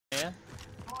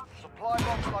Supply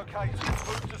box located.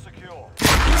 Move to secure.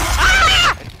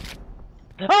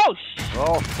 Oh shit!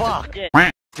 Oh fuck! Shit.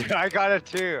 Dude, I got it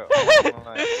too.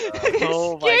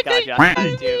 Oh my god, you got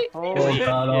it too. Holy shit.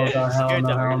 Scared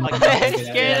the fucking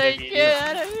Scared the shit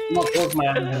out of me. I'm gonna close my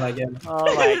eyes until I get him.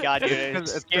 Oh my god, dude, it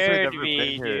It's 'cause scared we've never me,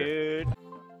 been here. dude.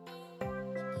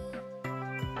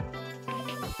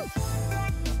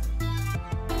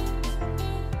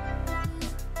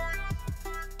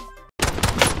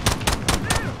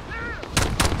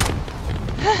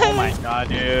 Oh my god,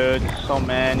 dude, so I'm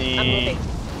many. moving.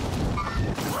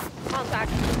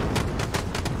 Contact.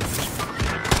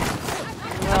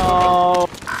 No,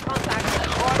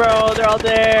 Contact. bro, they're all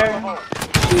there.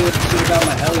 Dude, should've got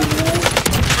my heli, man.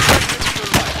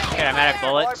 Okay, I'm out of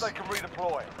bullets. They can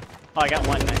redeploy. Oh, I got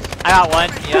one, nice. I got one.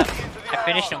 Yep. I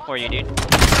finished him for you, dude.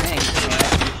 Thanks, man, I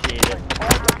appreciate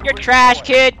it. You're trash,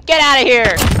 kid. Get out of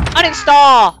here.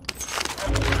 Uninstall.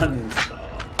 Uninstall.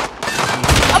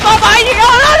 I'm on behind you.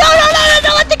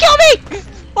 No, let them kill me.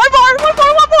 One more,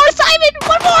 Simon,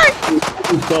 one more.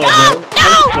 Uninstall, No, bro. no.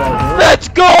 Uninstall, bro. Let's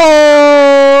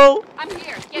go. I'm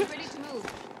here. Get ready to move.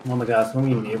 Oh my god, so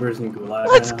many neighbors in Gulag.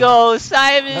 Let's right go,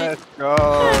 Simon. Let's go.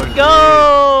 Let's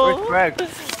go. Where's Greg?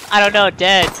 I don't know,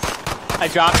 dead. I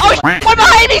dropped Oh, one. one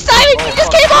behind me, Simon. He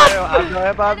just came up. I have no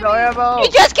ammo, I have no ammo. He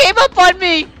just came up on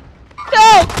me.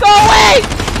 No, go away.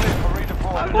 For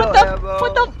redeploy.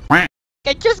 What the?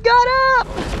 I just got up.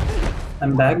 now.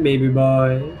 I'm back, baby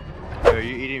boy. Yo,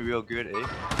 you eating real good, eh? Enemy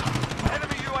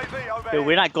UAV overhead. Dude,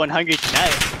 we're not going hungry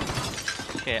tonight.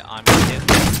 Okay, on me too.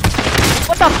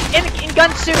 What the? In gun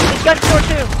suit, in gun store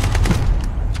too.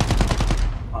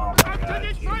 Oh my god.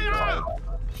 Jesus.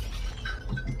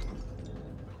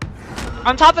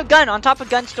 On top of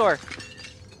gun store.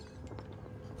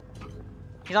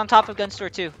 He's on top of gun store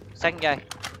too. Second guy.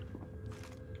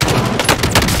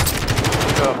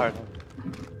 Go hard.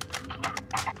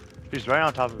 He's right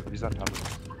on top of it. He's on top of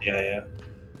it. Yeah.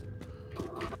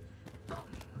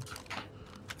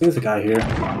 There's a guy here.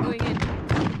 Going in.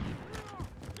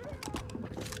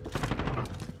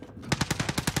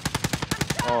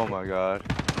 Oh my god.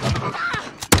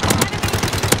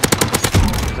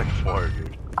 He's like 4,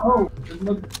 dude. Oh!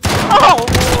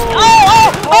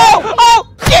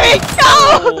 Oh! Gimme! No!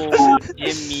 Oh,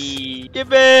 gimme.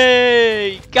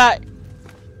 Gimme!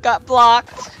 Got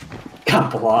blocked.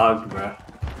 Got blocked, bro.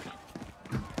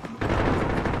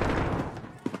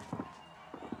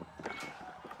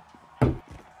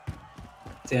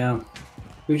 Damn.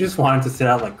 We just wanted to sit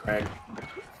out like Craig.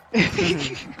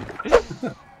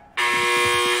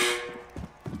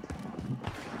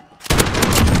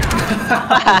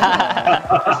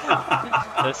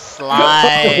 The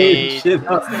slide. Holy shit.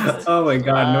 Oh my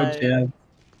god, no chance.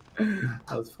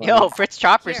 That was funny. Yo, Fritz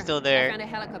Chopper's Here, still I there. found a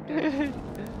helicopter.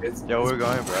 It's- Yo, we're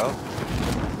going, bro.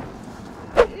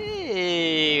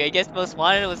 Hey, I guess Most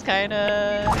Wanted was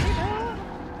kinda, you know.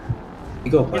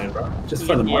 You go play, bro. Just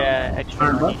for the money. Yeah, extra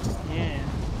 100 money. bucks? Yeah.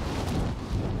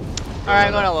 Alright,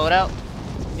 I'm going to loadout.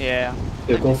 Yeah.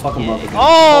 Yeah, go fuck him up again.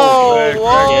 Oh, Greg,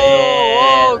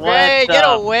 whoa, Greg. Greg, What get the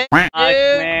away, Fuck,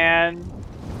 dude. man.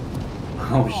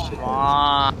 Oh shit. Come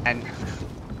on.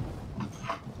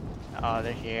 Oh,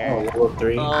 they're here. Oh, level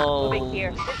 3. Moving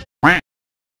here.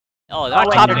 Oh, they're on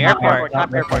wait, top of they're the airport.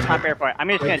 Top airport. I'm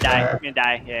just gonna die. I'm gonna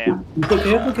die. Yeah. It's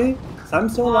okay, it's okay. 'Cause I'm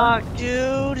still alive. Fuck,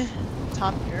 dude.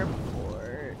 Top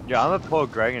airport. Yeah, I'm gonna pull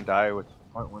Greg and die with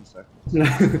 0.1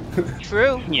 seconds.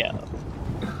 True. Yeah.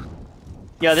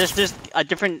 Yo, there's just a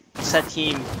different set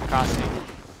team crossing.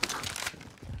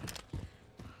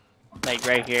 Like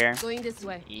right here. Going this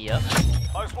way. Yep.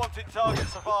 Most wanted target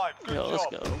survived. Good Yo, let's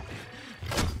job. go.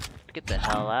 Get the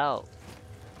hell out.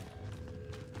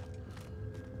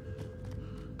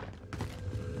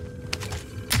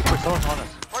 Wait, someone's on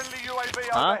us. Friendly UAV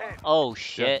Huh? overhead. Oh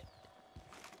shit.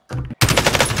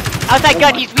 How's that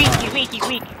gun? He's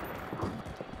weak.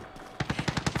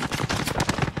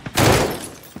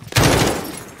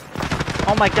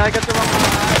 Oh my god, I got the wrong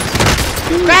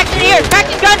one. Cracked in here!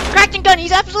 Cracked in gun!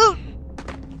 He's absolute!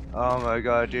 Oh my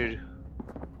god, dude.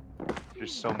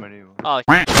 There's so many of them. Oh,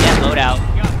 yeah, loadout.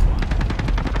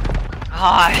 Oh,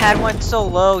 I had one so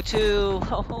low too.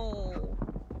 Oh.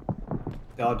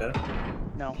 They all dead?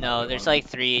 No. No, there's like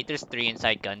three. There's three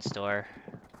inside gun store.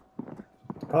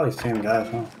 Probably same guys,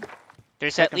 huh?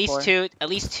 There's Second at least floor. two. At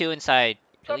least two inside.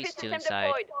 At Trophy least two system inside.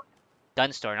 deployed.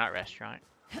 Gun store, not restaurant.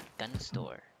 Gun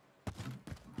store.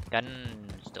 Gun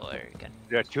store. Gun.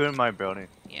 There are 2 in my building.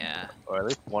 Yeah. Or at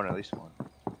least one.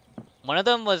 One of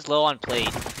them was low on plate.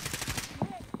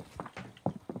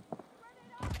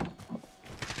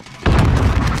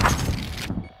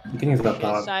 I think he's got Shit,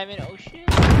 dog. Simon. Oh shit.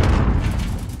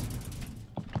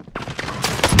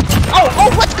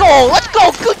 Oh, let's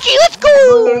go, Gucci, let's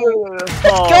go! Let's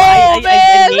go,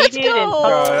 man! Let's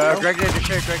go! Greg did the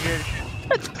shit, Greg did the shit.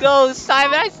 Let's go,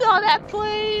 Simon! I saw that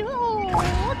play! Oh,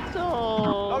 let's go!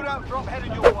 Loadout drop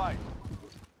heading your way.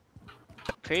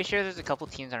 Pretty sure there's a couple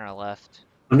teams on our left.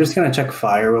 I'm just gonna check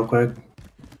fire real quick.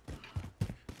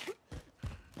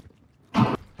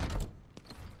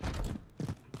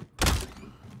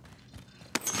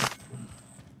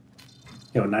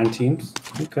 Yo, 9 teams?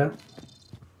 Okay.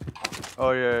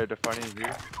 Oh yeah, defining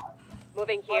here.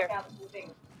 Moving here.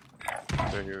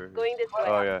 Right here. Going this way.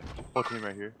 Oh yeah, whole team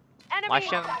right here. Enemy. Watch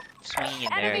them swinging in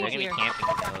there. They're Enemies gonna be here. camping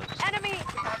with those. Enemy.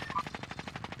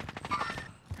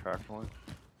 Cracked one.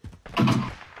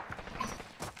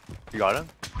 You got him?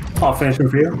 I'll finish him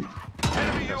for you.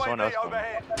 Enemy There's one else UAV coming.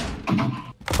 overhead.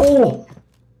 Oh!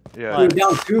 Yeah. You're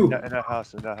down 2. In that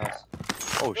house, in that house.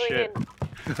 Oh Going shit. in.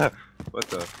 What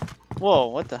the? Whoa,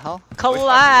 what the hell?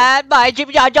 Collide by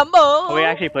Jimmy Jumbo! Are we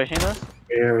actually pushing this?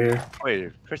 Here.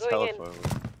 Wait, Chris Going in. telephone.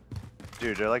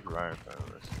 Dude, they're like right in front of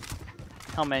us.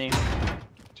 How many?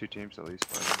 2 teams at least.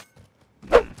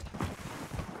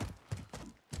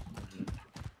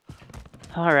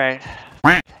 Alright.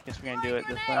 Guess we're gonna do it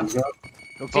this time. So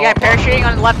you got parachuting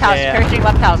on the left house. Yeah, yeah. Parachuting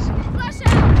left house. Flash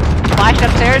out. Flash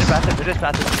upstairs. They're just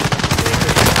bathroom.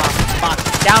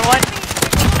 Down one.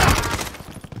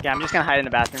 Yeah, I'm just gonna hide in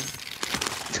the bathroom.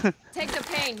 Take the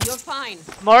pain. You're fine.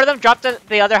 More of them dropped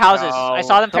the other houses. No. I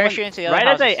saw them Someone- parachuting to the other Right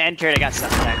houses. as I entered, I got stuck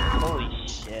back. Holy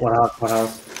shit. What house? What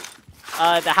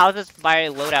house? The houses by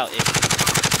loadout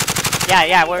is.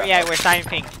 Yeah, we're signing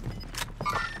pink.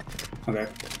 Okay.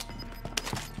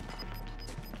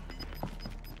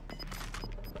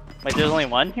 Wait, there's only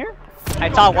one here?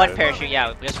 I saw one parachute.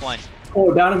 Yeah, just one.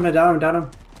 Oh, down him.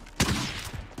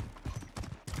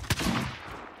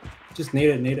 Just need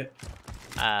it.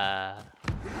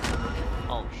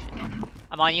 Oh shit.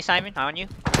 I'm on you, Simon. I'm on you.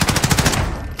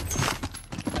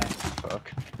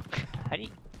 Fuck. How do you?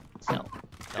 So.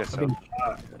 Guess so.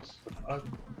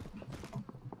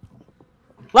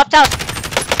 Left house.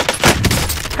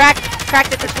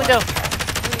 Cracked at this window.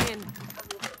 Going in.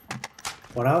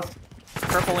 What house?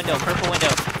 Purple window.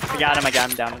 I got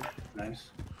him down.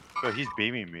 Nice. Bro, he's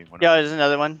beaming me. Yo, there's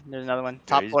another one.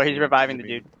 Top he's floor, he's beaming reviving me. the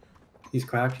dude. He's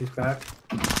cracked. Cracked,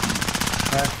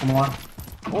 come on.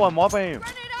 Oh, I'm mobbing him.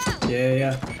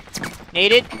 Yeah.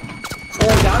 Naded.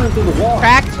 Oh, down him through the wall.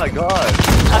 Cracked. Oh my god.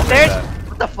 Upstairs.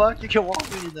 What the fuck? You can walk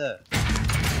me to that.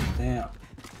 Damn.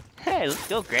 Hey, let's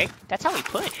go, Greg. That's how we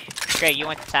push. Greg, you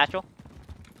want the satchel?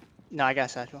 No, I got a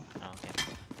satchel. Oh, okay.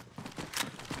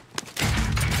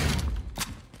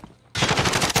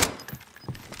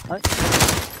 What?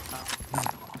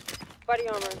 Body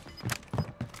armor.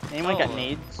 Anyone Oh. got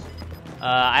nades?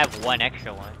 I have one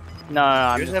extra one. No,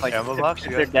 I'm You just guys like, have ammo box?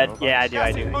 if You they're guys dead. have Yeah, I ammo do,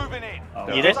 I Gas is do. moving in.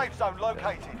 Oh, You did? Safe zone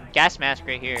located. Gas mask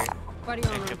right here. Body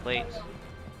Extra armor. plates.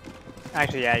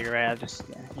 Actually, yeah, you're right. I'll just,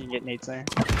 yeah, you can get nades there.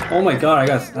 Oh my god, I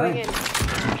got Going sniped.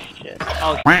 in. Shit.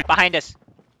 Oh, behind us.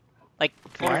 Like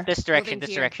Where? this direction. Moving This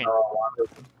here. direction.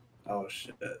 Oh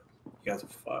shit. You guys are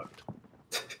fucked.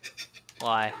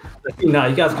 Why? Nah,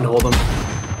 you guys can hold them.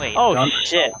 Wait. Oh, Done.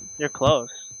 shit. You're close.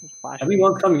 There's flash.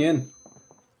 Everyone's coming in.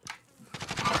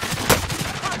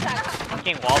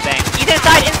 Fucking wall bang. He's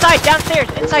inside, downstairs,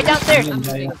 downstairs. I'm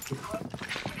moving.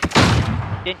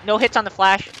 No hits on the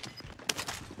flash.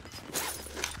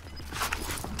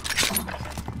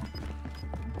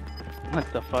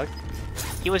 What the fuck?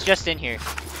 He was just in here.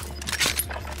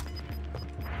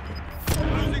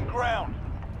 Losing ground.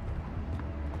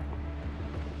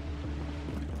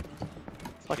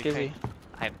 Fuck is he?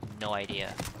 I have no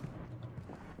idea.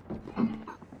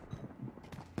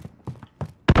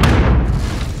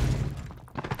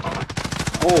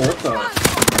 Oh, what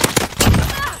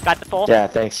the? Got the full? Yeah,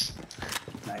 thanks.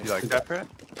 Nice. You like that, Brett?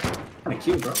 Kinda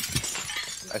cute, bro. I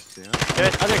see him.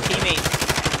 There's other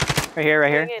teammates. Right here,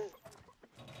 right here. Going in.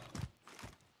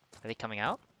 Are they coming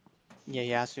out? Yeah, he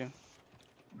has to.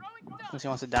 Unless he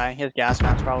wants to die. He has gas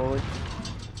masks, probably.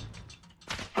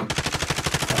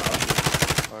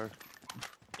 Car.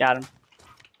 Got him.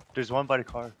 There's one by the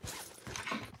car.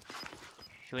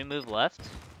 Should we move left?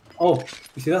 Oh,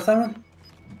 you see that, Simon?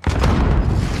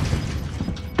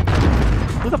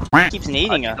 Who the f keeps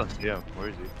nading I us? don't see him. Where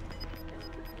is he?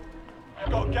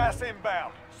 Got gas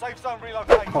inbound. Safe zone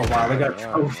relocated. Oh wow, they got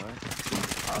Yeah, trophy. man.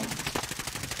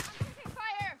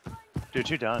 Fire. Dude,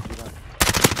 two down.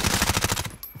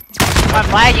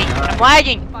 I'm lagging.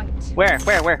 Fight. Where?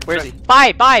 Where is he?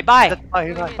 Bye. Bye, Going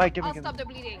in. give I'll me. stop the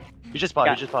bleeding. You just bought.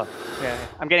 Got You just bought. Yeah,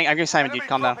 I'm getting Simon, dude. Enemy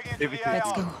Calm down. dropping into the Let's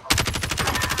AO. go.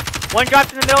 One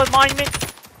dropped in the middle of the monument.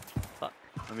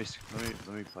 Let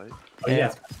me play. Oh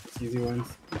yeah, it's easy ones.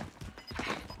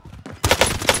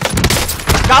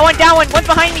 Got one down, one's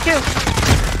behind me too.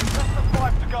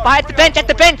 Less than 5 to go. At the bench, at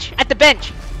the bench, at the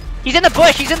bench. He's in the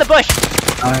bush, he's in the bush.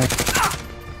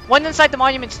 One's inside the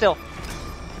monument still.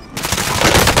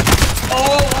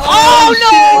 Oh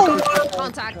no!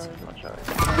 Contact.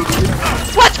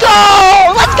 Let's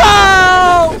go! Let's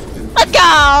go! Let's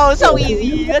go! So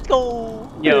easy, let's go!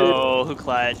 Yo, who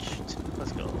clutched?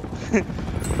 Let's go.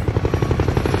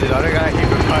 The other guy, he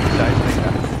was fucking died.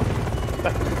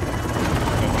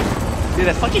 Dude,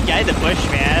 that fucking guy in the bush,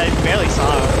 man. I barely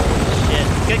saw him. Shit,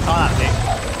 good call out, Nick.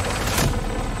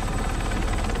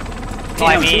 Oh,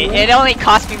 I mean, it only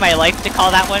cost me my life to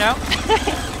call that one out.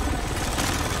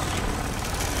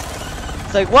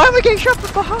 It's like, why am I getting shot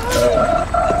from behind?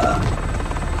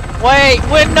 Wait,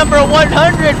 win number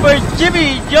 100 for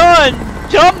Jimmy John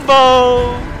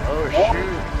Jumbo! Oh shoot.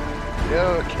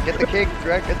 Yo, get the cake,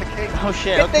 Greg, get the cake. Oh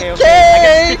shit, Get okay, the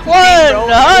okay. cake!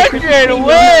 100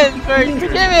 wins for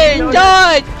Jimmy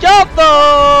John Jumbo!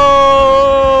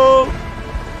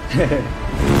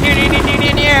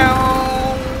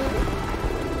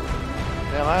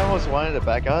 Damn, I almost wanted to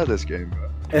back out of this game, bro.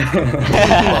 Yo,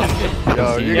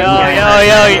 you Yo,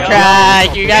 you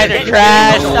trash! You guys are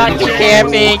trash! Stop keep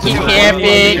camping, keep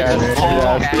camping!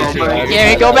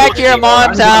 Yeah, go back to your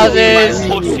mom's houses!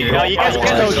 Yo, you guys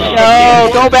can No,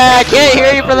 go back! Can't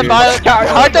hear you from the bottom.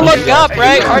 Hard to look up,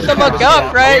 right? Hard to look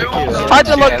up, right? Hard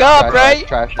to look up, right?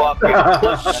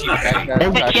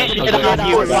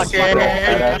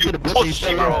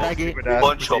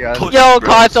 Yo,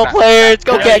 console players,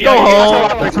 go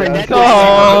home! Go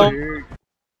home!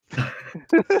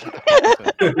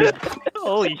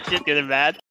 Holy shit, dude, man.